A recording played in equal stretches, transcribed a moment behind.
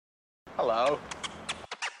Hello.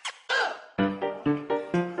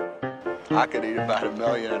 I could eat about 1.5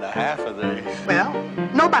 million of these. Well,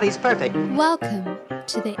 nobody's perfect. Welcome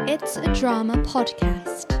to the It's a Drama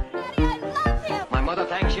podcast. Daddy, I love him. My mother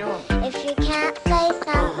thanks you. If you can't say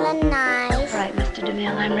something nice. All right, Mr.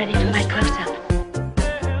 DeMille, I'm ready for my close-up.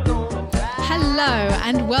 Hello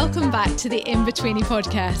and welcome back to the In-Betweenie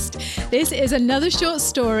podcast. This is another short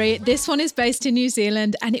story. This one is based in New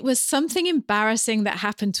Zealand and it was something embarrassing that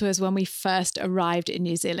happened to us when we first arrived in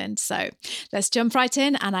New Zealand. So let's jump right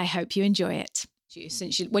in and I hope you enjoy it.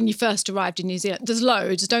 When you first arrived in New Zealand, there's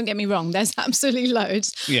loads, don't get me wrong, there's absolutely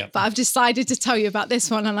loads. Yeah. But I've decided to tell you about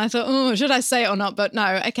this one and I thought, oh, should I say it or not? But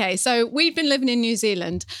no, okay. So we've been living in New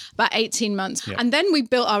Zealand about 18 months and then we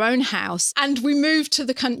built our own house and we moved to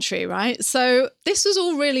the country, right? So this was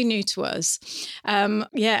all really new to us.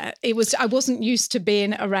 I wasn't used to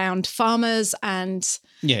being around farmers and...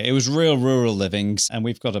 Yeah, it was real rural livings and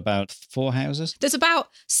we've got about 4 houses. There's about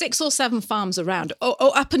 6 or 7 farms around, or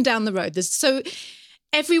up and down the road. So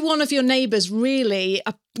every one of your neighbours really,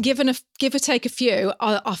 give or take a few,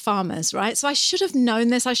 are farmers, right? So I should have known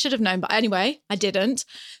this. But anyway, I didn't.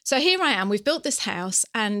 So here I am. We've built this house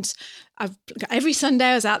and every Sunday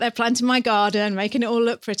I was out there planting my garden, making it all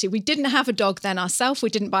look pretty. We didn't have a dog then ourselves. We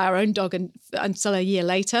didn't buy our own dog until a year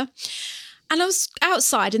later. And I was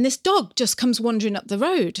outside and this dog just comes wandering up the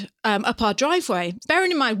road, up our driveway.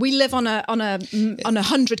 Bearing in mind, we live on a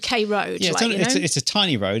 100k road. Yeah, it's a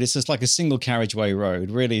tiny road. It's just like a single carriageway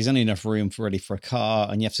road. Really, there's only enough room for a car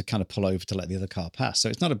and you have to kind of pull over to let the other car pass. So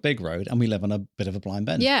it's not a big road and we live on a bit of a blind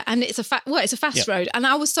bend. Yeah, and it's a fast road. And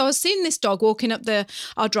I was seeing this dog walking up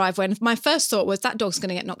our driveway and my first thought was that dog's going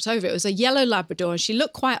to get knocked over. It was a yellow Labrador and she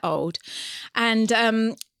looked quite old. And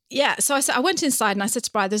so I went inside and I said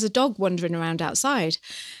to Brad, there's a dog wandering around outside.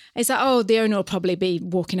 He's like, oh, the owner will probably be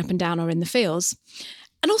walking up and down or in the fields.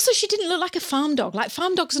 And also she didn't look like a farm dog. Like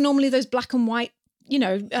farm dogs are normally those black and white,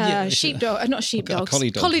 sheepdog, not sheepdogs.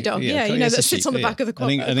 Collie dog. That sits on the back of the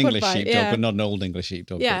quad. An English sheepdog, but not an old English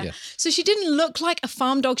sheepdog. Yeah. So she didn't look like a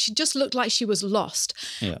farm dog. She just looked like she was lost.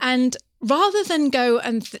 Yeah. And rather than go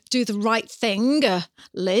and do the right thing,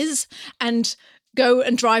 Liz, and go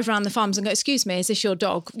and drive around the farms and go, excuse me, is this your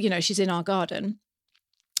dog? She's in our garden.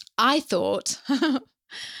 I thought, and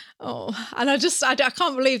I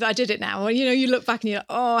can't believe that I did it now. Well, you look back and you're like,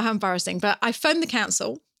 oh, how embarrassing. But I phoned the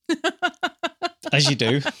council. As you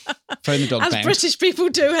do. Phone the dog As pound. British people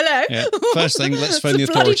do, hello. Yeah. First thing, let's phone the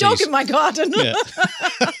authorities. There's a bloody dog in my garden. Yeah.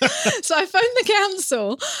 So I phoned the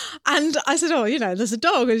council and I said, there's a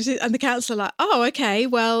dog. And the council are like, oh, okay,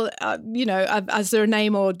 well, is there a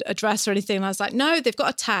name or address or anything? And I was like, no, they've got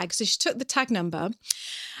a tag. So she took the tag number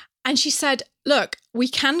and she said, look, we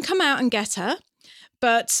can come out and get her,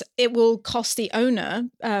 but it will cost the owner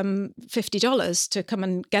 $50 to come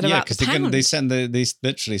and get her out the pound. Yeah, because they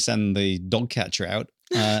literally send the dog catcher out.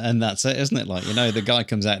 And that's it, isn't it? Like, the guy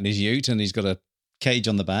comes out in his ute and he's got a cage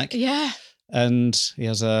on the back. Yeah. And he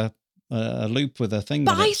has a loop with a thing.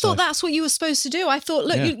 But I thought that's what you were supposed to do. I thought,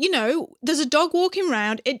 look, there's a dog walking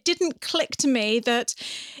around. It didn't click to me that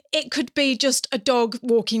it could be just a dog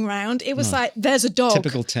walking around. It was like, there's a dog.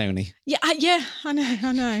 Typical Tony. Yeah, I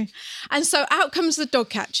know. And so out comes the dog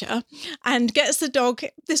catcher and gets the dog,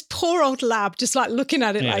 this poor old lab, just like looking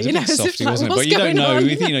at it as if like, what's but you going don't know. on?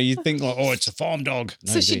 You think like, oh, it's a farm dog.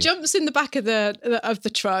 No, so she jumps in the back of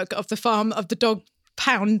the truck, of the farm, of the dog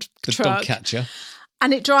pound truck. The dog catcher.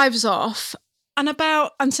 And it drives off and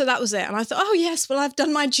so that was it. And I thought, oh yes, well, I've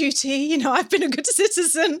done my duty. I've been a good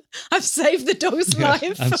citizen. I've saved the dog's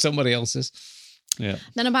life. And somebody else's. Yeah.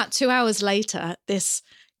 Then about 2 hours later, this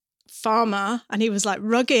farmer, and he was like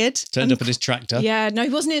rugged. Turned up at his tractor. Yeah, no, he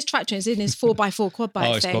wasn't in his tractor. He was in his 4x4 quad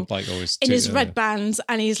bike his thing. quad bike always. In his red bands.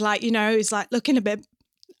 And he's like, he's like looking a bit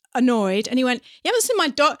annoyed. And he went, you haven't seen my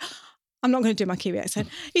dog? I'm not going to do my Kiwi accent.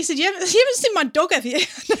 He said, you haven't seen my dog, have you?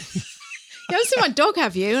 You haven't seen my dog,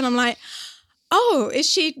 have you? And I'm like, oh,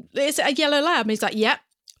 is it a yellow lab? And he's like, yep.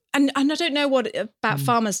 And I don't know what about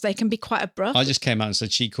farmers, they can be quite abrupt. I just came out and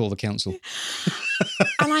said, she called the council.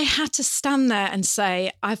 And I had to stand there and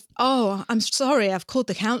say, I'm sorry, I've called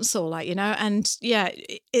the council, and yeah,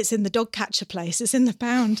 it's in the dog catcher place, it's in the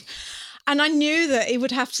pound. And I knew that he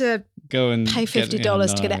would have to go and pay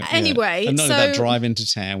 $50 to get it. Anyway. And not only that, drive into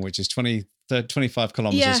town, which is 25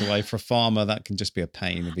 kilometres away. For a farmer, that can just be a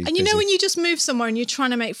pain. And when you just move somewhere and you're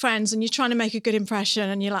trying to make friends and you're trying to make a good impression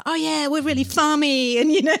and you're like, oh yeah, we're really farmy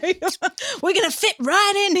and we're going to fit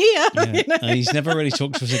right in here. Yeah. And he's never really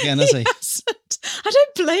talked to us again, has he? I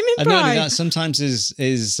don't blame him, and not only that, sometimes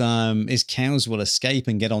his cows will escape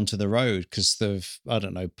and get onto the road because they've,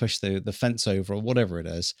 pushed the fence over or whatever it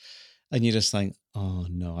is. And you just think, Oh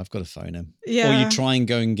no, I've got to phone him. Yeah. Or you try and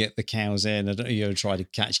go and get the cows in. I don't know, you try to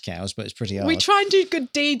catch cows, but it's pretty hard. We try and do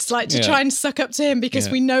good deeds, like to try and suck up to him because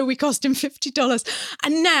we know we cost him $50.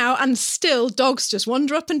 And still dogs just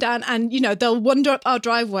wander up and down and, they'll wander up our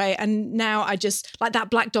driveway. And now I just, like that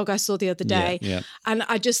black dog I saw the other day. Yeah. And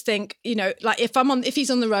I just think, like if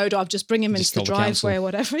he's on the road, I'll just bring him into the driveway or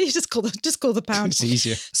whatever. You just call the pound. It's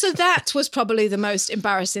easier. So that was probably the most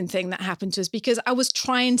embarrassing thing that happened to us because I was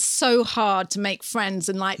trying so hard to make friends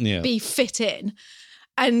and be fit in,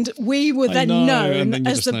 and we were then known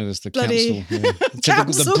as the bloody council. Yeah.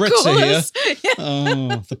 council the Brits callers. are here.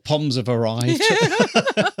 Oh, the Poms have arrived.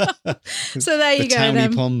 So there you go.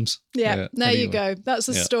 Towny Poms. Yeah, there anyway. you go. That's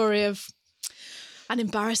the story of an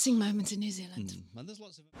embarrassing moment in New Zealand. And there's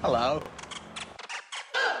lots of Hello.